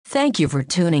Thank you for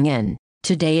tuning in.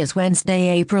 Today is Wednesday,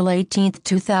 April 18,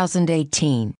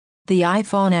 2018. The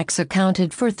iPhone X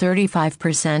accounted for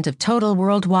 35% of total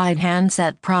worldwide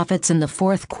handset profits in the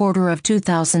fourth quarter of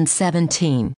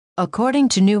 2017, according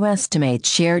to new estimates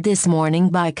shared this morning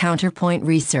by Counterpoint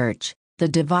Research. The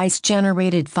device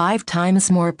generated 5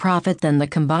 times more profit than the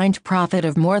combined profit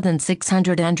of more than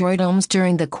 600 Android phones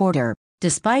during the quarter,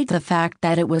 despite the fact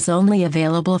that it was only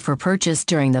available for purchase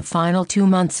during the final 2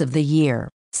 months of the year.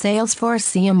 Salesforce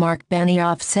CEO Marc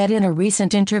Benioff said in a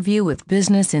recent interview with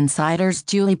Business Insider's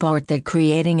Julie Bort that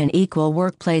creating an equal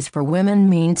workplace for women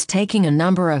means taking a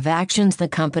number of actions. The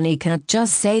company can't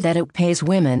just say that it pays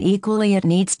women equally, it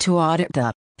needs to audit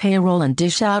the payroll and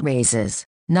dish out raises,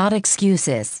 not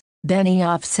excuses.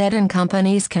 Benioff said, and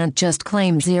companies can't just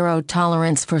claim zero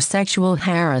tolerance for sexual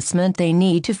harassment, they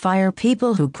need to fire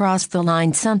people who cross the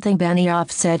line, something Benioff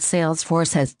said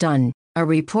Salesforce has done. A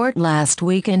report last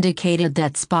week indicated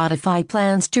that Spotify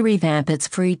plans to revamp its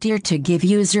free tier to give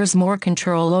users more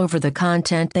control over the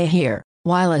content they hear,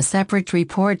 while a separate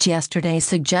report yesterday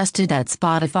suggested that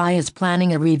Spotify is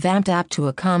planning a revamped app to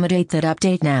accommodate that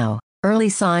update now. Early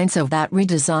signs of that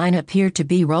redesign appear to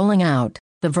be rolling out.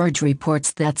 The Verge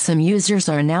reports that some users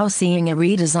are now seeing a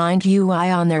redesigned UI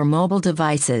on their mobile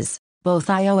devices, both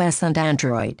iOS and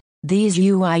Android. These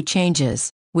UI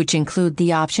changes, which include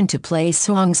the option to play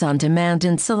songs on demand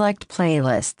in select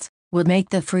playlists, would make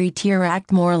the free tier act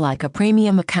more like a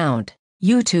premium account.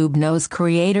 YouTube knows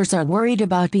creators are worried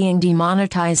about being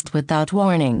demonetized without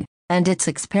warning, and it's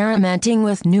experimenting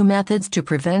with new methods to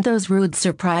prevent those rude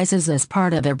surprises as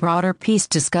part of a broader piece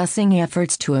discussing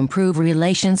efforts to improve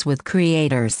relations with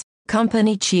creators.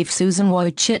 Company chief Susan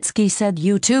Wojcicki said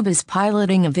YouTube is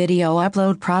piloting a video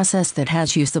upload process that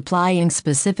has you supplying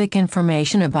specific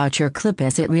information about your clip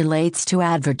as it relates to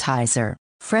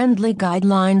advertiser-friendly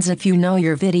guidelines. If you know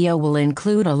your video will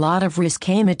include a lot of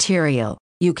risque material,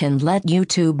 you can let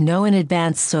YouTube know in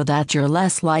advance so that you're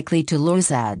less likely to lose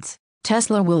ads.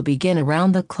 Tesla will begin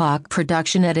around-the-clock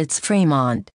production at its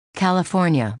Fremont,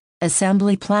 California,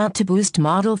 assembly plant to boost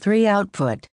Model 3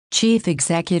 output. Chief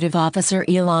Executive Officer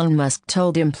Elon Musk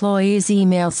told employees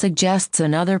email suggests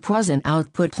another present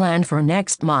output plan for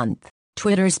next month.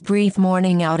 Twitter's brief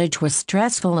morning outage was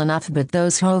stressful enough, but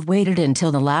those who have waited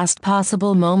until the last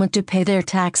possible moment to pay their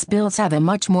tax bills have a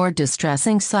much more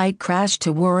distressing site crash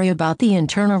to worry about. The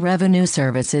Internal Revenue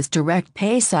Service's direct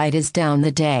pay site is down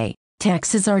the day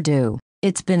taxes are due.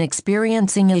 It's been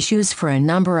experiencing issues for a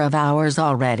number of hours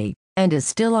already, and is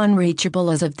still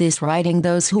unreachable as of this writing.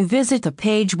 Those who visit the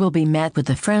page will be met with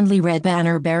a friendly red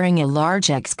banner bearing a large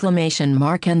exclamation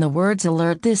mark and the words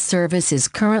 "Alert, this service is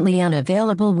currently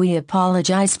unavailable. We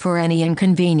apologize for any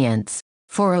inconvenience."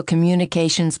 For a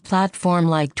communications platform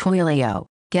like Twilio,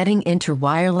 getting into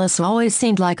wireless always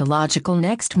seemed like a logical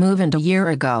next move, and a year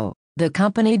ago, the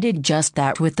company did just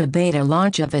that with the beta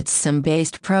launch of its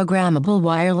SIM-based programmable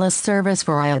wireless service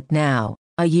for iOS. Now,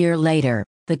 a year later,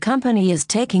 the company is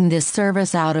taking this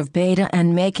service out of beta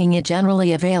and making it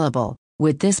generally available.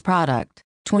 With this product,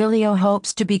 Twilio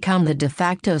hopes to become the de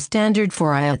facto standard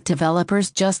for iOS developers,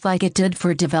 just like it did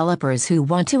for developers who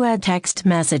want to add text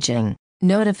messaging,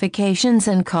 notifications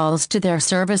and calls to their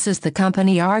services. The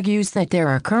company argues that there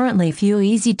are currently few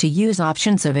easy-to-use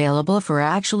options available for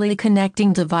actually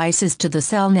connecting devices to the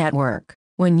cell network.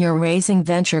 When you're raising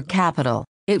venture capital,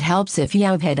 it helps if you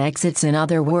have had exits. In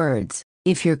other words,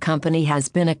 if your company has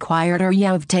been acquired or you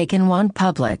have taken one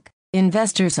public,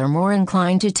 investors are more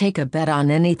inclined to take a bet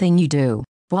on anything you do.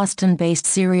 Boston-based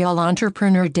serial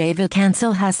entrepreneur David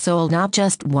Cancel has sold not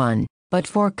just one, but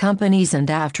 4 companies,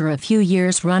 and after a few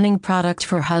years running product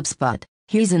for HubSpot,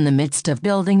 he's in the midst of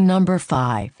building number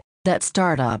 5. That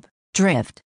startup,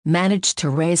 Drift, managed to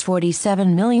raise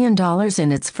 $47 million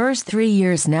in its first 3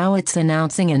 years. Now it's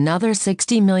announcing another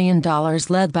 $60 million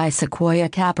led by Sequoia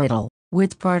Capital,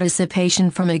 with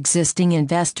participation from existing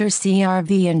investors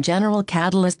CRV and General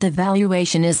Catalyst. The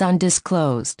valuation is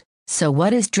undisclosed. So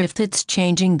what is Drift? It's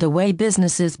changing the way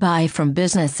businesses buy from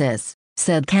businesses,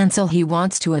 said Cancel. He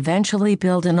wants to eventually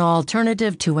build an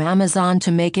alternative to Amazon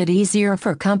to make it easier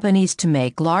for companies to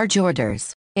make large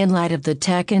orders. In light of the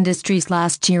tech industry's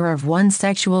last year of one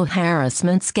sexual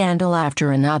harassment scandal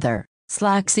after another,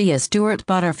 Slack CEO Stuart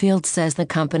Butterfield says the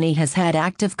company has had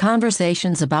active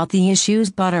conversations about the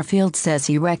issues. Butterfield says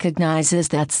he recognizes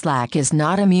that Slack is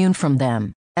not immune from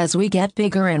them. As we get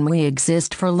bigger and we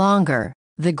exist for longer,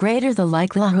 the greater the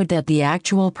likelihood that the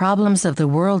actual problems of the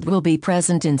world will be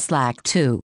present in Slack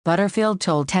too, Butterfield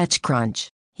told TechCrunch.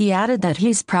 He added that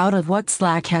he's proud of what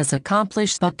Slack has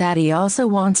accomplished, but that he also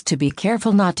wants to be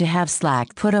careful not to have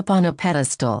Slack put up on a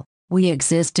pedestal. We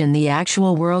exist in the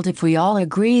actual world if we all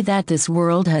agree that this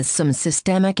world has some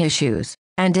systemic issues,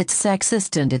 and it's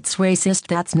sexist and it's racist.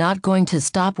 That's not going to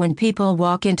stop when people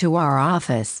walk into our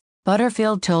office.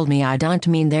 Butterfield told me, I don't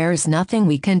mean there's nothing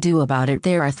we can do about it.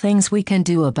 There are things we can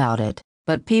do about it,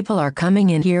 but people are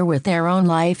coming in here with their own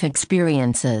life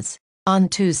experiences. On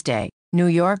Tuesday, New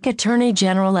York Attorney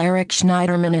General Eric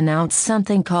Schneiderman announced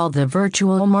something called the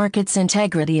Virtual Markets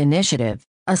Integrity Initiative,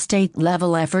 a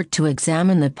state-level effort to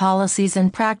examine the policies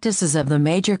and practices of the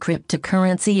major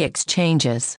cryptocurrency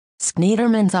exchanges.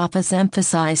 Schneiderman's office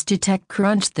emphasized to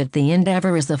TechCrunch that the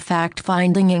endeavor is a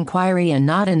fact-finding inquiry and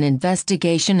not an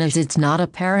investigation, as it's not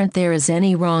apparent there is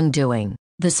any wrongdoing.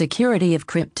 The security of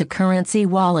cryptocurrency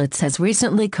wallets has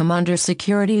recently come under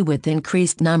scrutiny with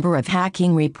increased number of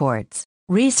hacking reports.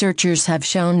 Researchers have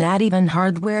shown that even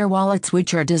hardware wallets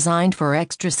which are designed for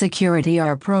extra security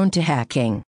are prone to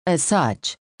hacking. As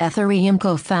such, Ethereum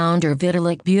co-founder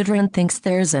Vitalik Buterin thinks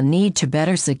there's a need to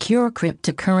better secure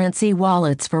cryptocurrency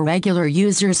wallets for regular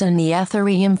users, and the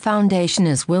Ethereum Foundation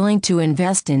is willing to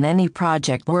invest in any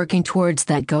project working towards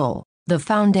that goal. The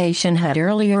foundation had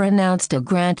earlier announced a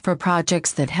grant for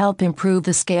projects that help improve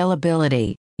the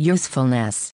scalability,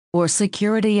 usefulness, or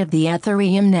security of the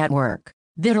Ethereum network.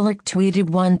 Vitalik tweeted,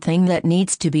 "One thing that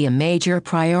needs to be a major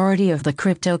priority of the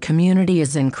crypto community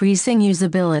is increasing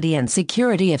usability and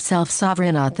security of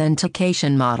self-sovereign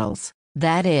authentication models.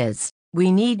 That is,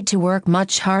 we need to work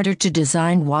much harder to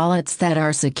design wallets that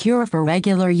are secure for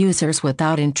regular users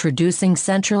without introducing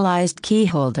centralized key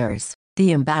holders."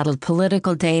 The embattled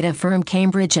political data firm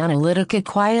Cambridge Analytica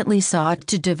quietly sought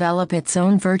to develop its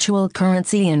own virtual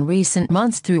currency in recent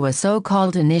months through a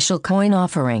so-called initial coin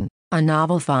offering, a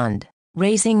novel fund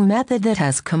raising method that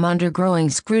has come under growing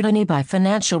scrutiny by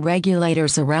financial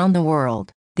regulators around the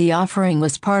world. The offering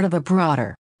was part of a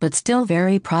broader, but still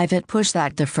very private push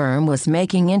that the firm was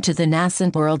making into the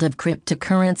nascent world of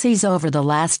cryptocurrencies over the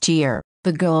last year.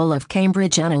 The goal of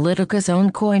Cambridge Analytica's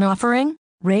own coin offering?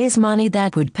 Raise money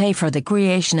that would pay for the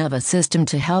creation of a system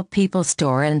to help people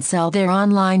store and sell their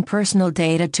online personal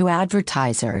data to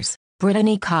advertisers.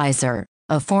 Brittany Kaiser,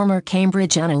 a former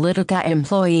Cambridge Analytica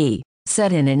employee,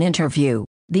 said in an interview,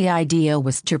 the idea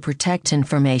was to protect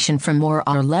information from more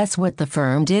or less what the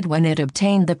firm did when it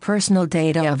obtained the personal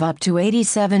data of up to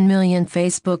 87 million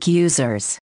Facebook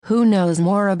users. Who knows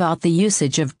more about the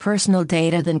usage of personal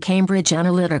data than Cambridge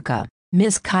Analytica?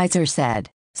 Ms. Kaiser said.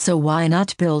 So why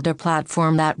not build a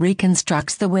platform that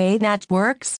reconstructs the way that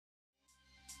works?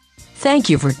 Thank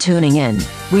you for tuning in.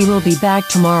 We will be back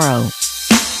tomorrow.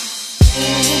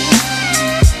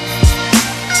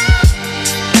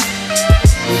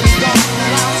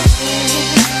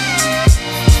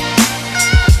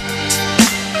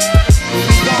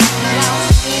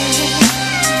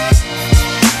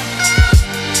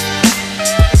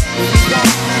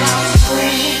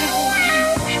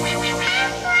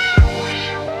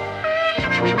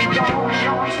 We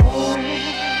don't